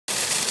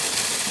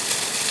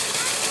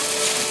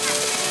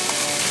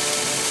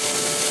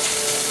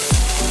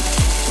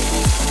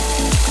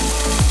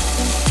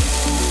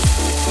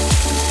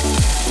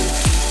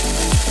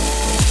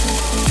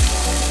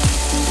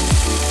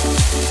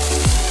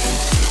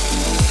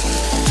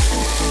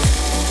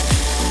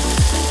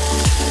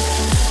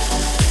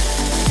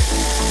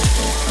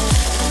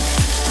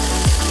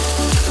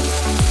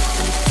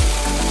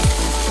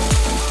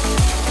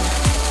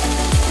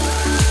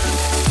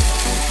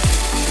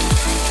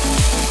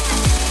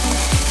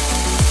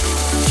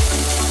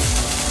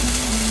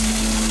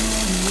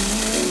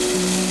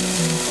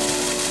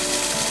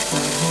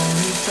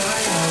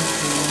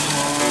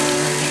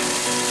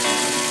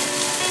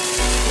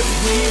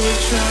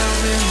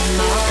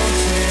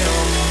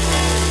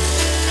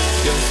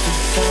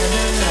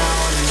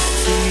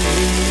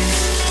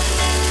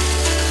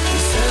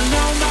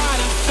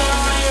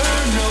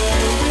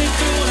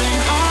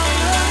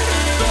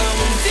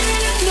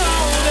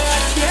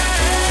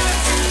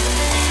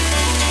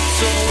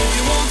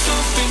you want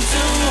something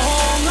to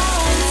hold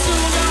on to,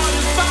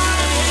 gotta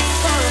find it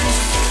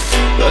first.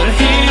 But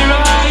here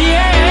I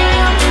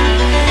am,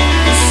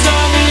 'cause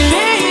I've been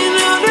laying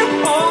under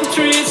palm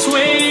trees,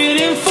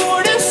 waiting for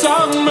the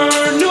summer,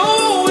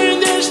 knowing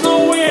there's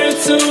nowhere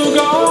to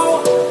go.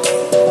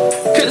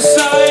 'Cause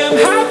I am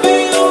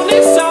happy on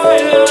this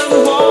island,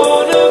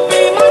 wanna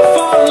be my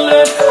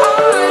farmland.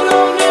 I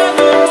don't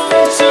ever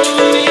want to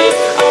leave,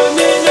 I'm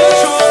in a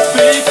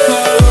tropic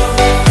club.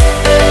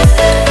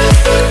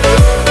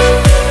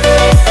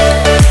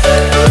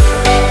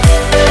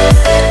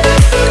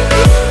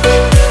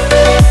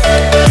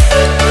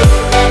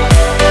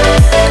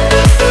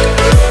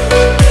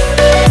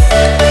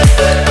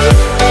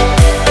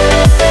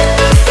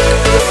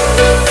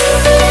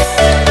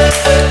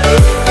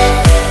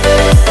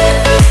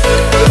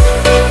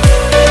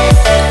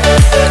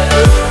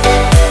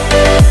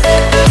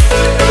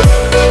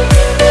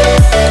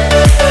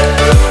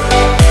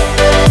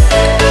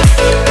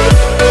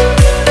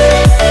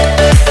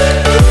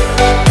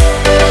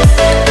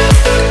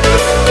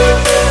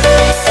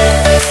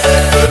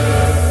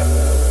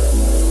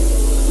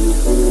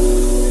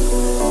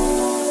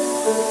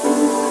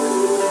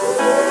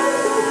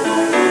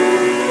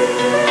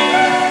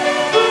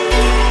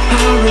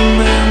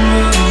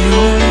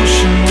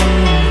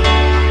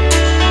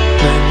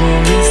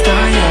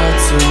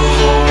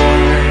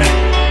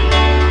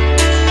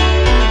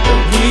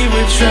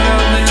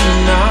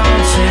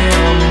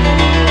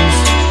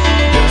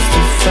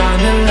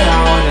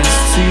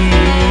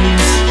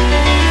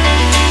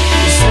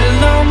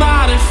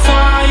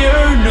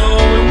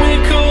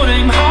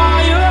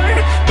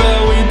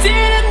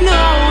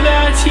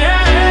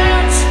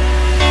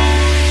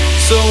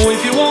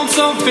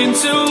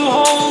 To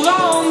hold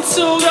on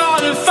to,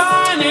 gotta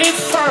find it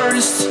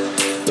first.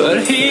 But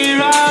here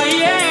I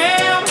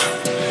am,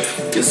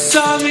 'cause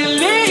I've been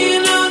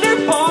laying under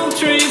palm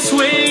trees,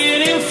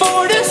 waiting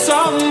for the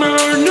summer,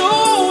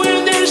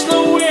 knowing there's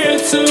nowhere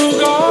to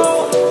go.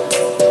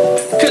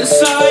 'Cause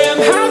I am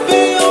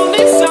happy on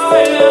this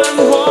island,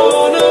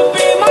 wanna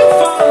be my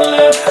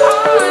farmland.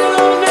 I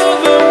don't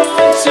ever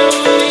want to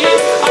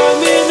leave,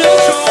 I'm in a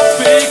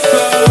tropic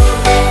club.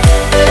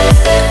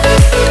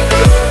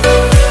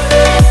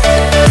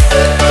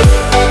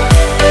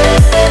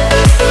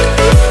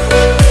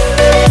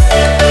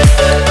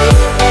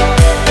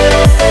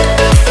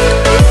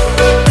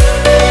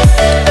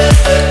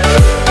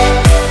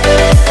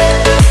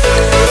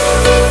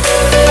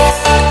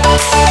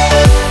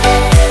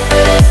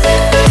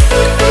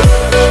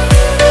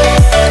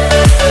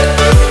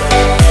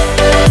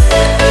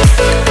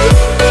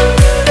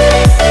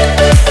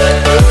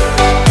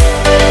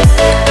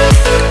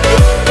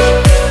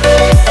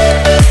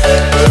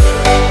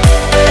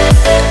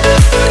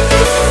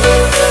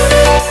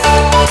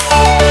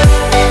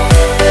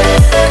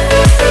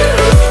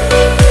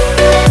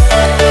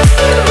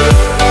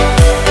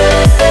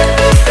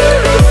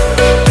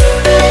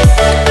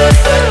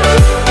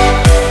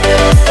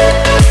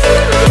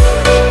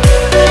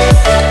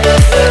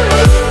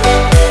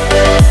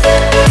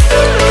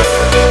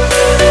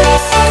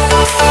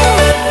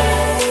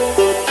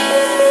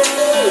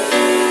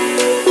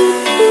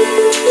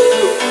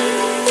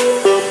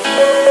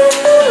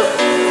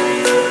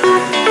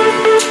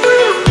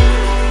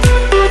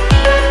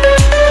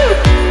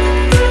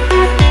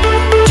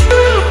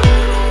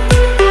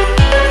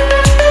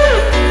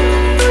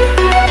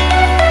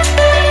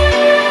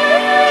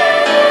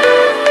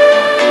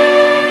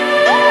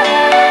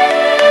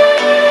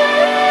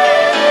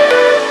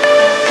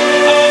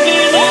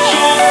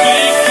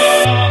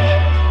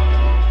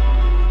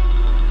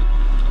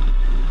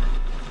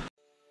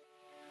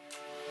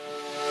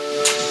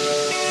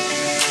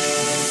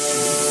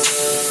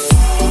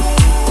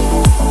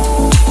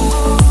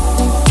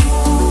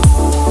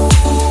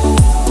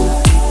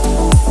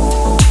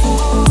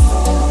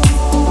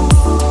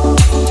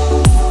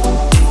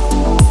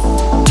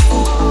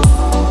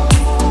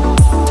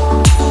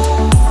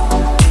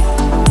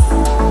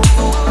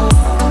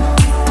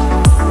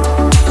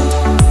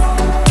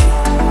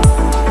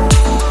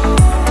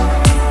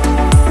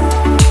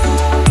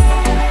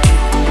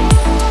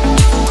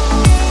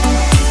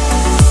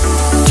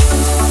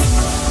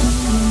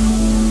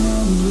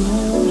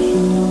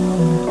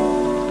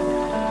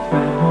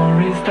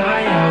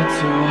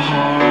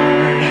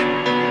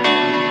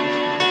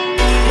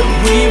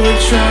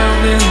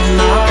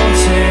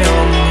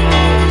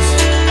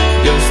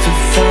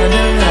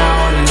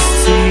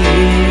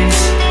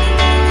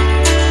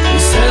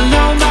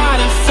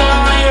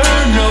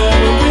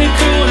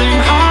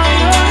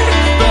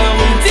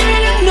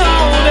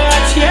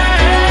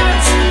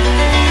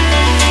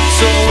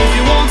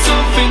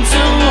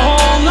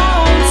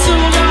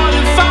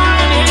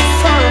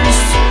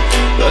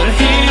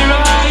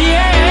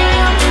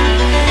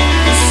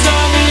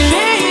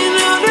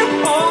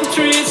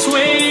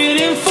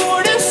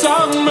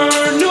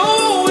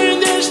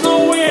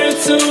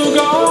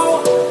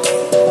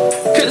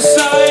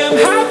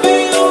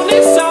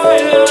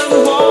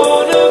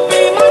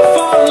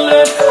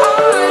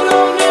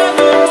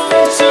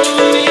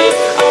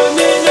 I'm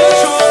in a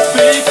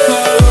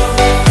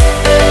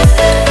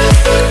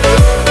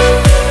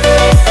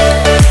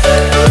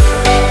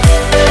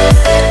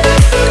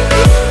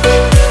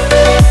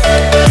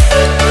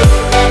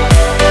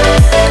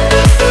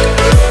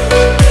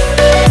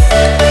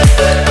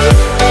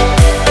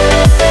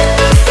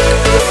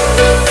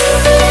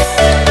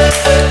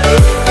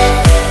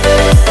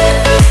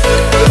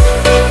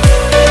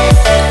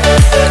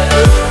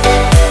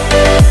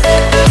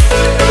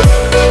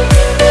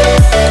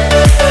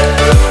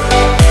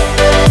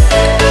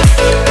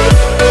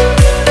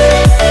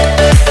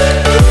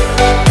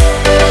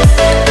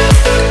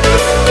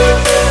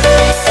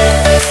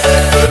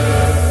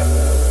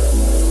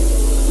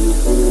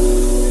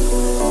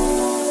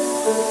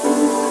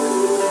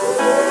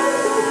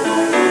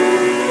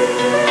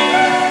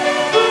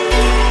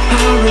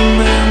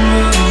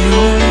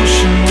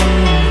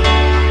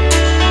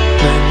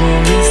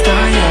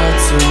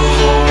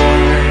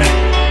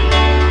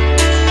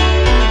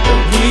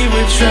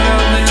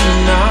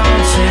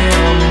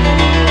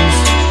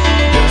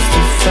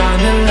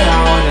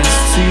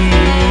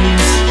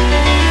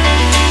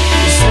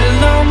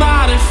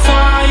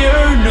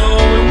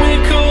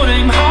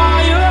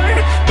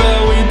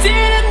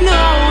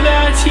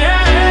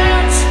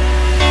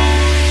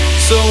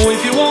So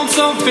if you want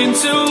something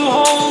to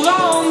hold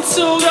on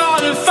to,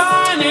 gotta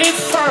find it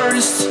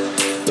first.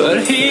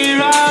 But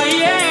here I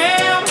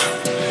am,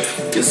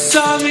 'cause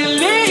I've been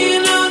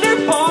laying under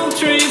palm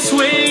trees,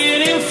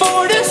 waiting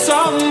for the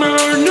summer,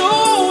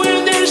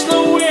 knowing there's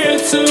nowhere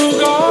to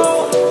go.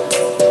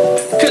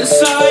 'Cause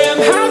I am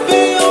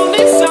happy on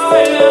this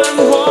island,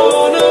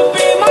 wanna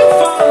be my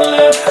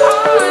funland.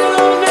 I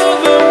don't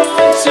ever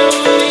want to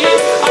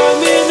leave,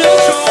 I'm in a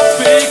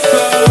tropic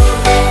club.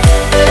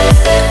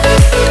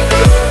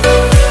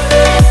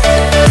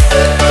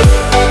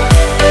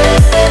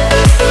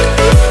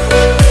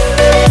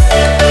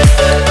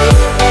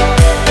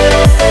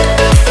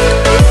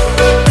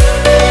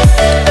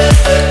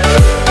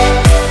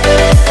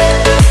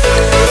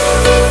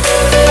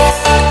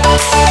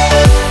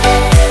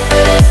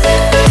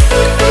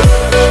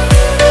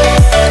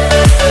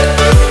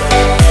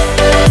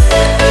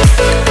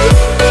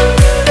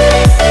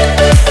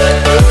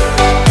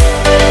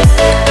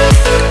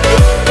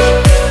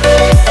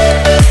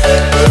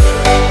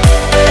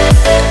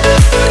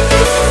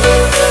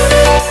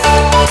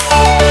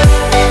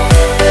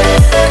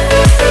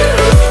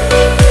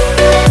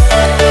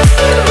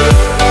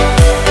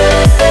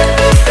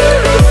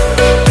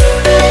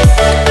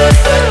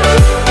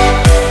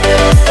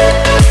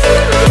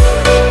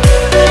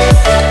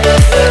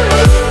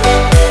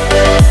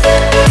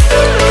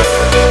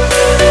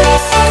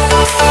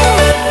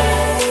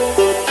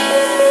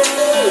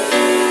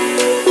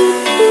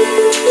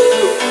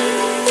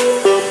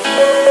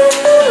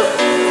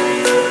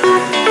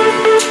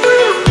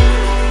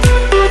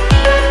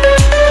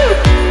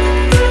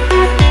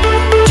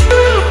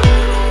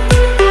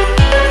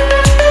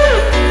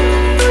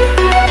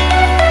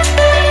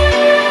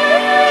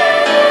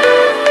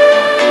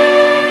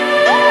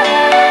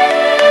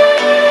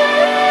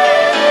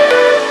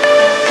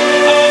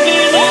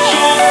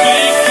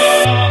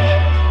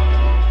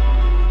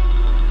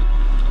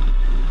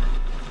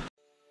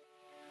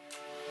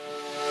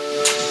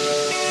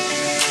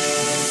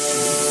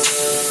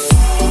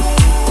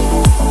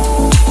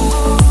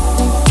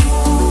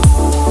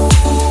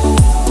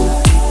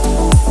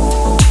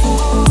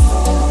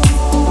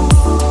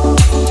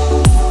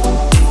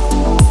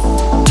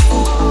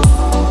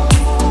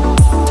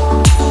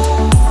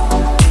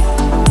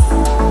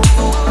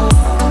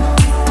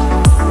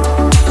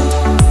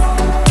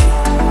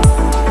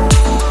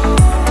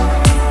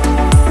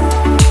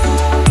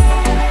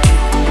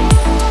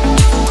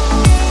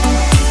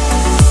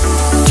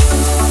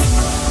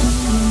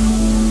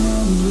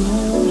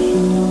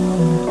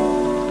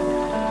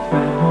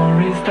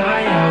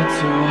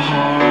 Too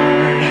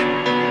hard.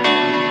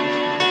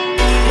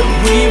 When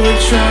we were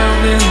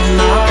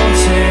traveling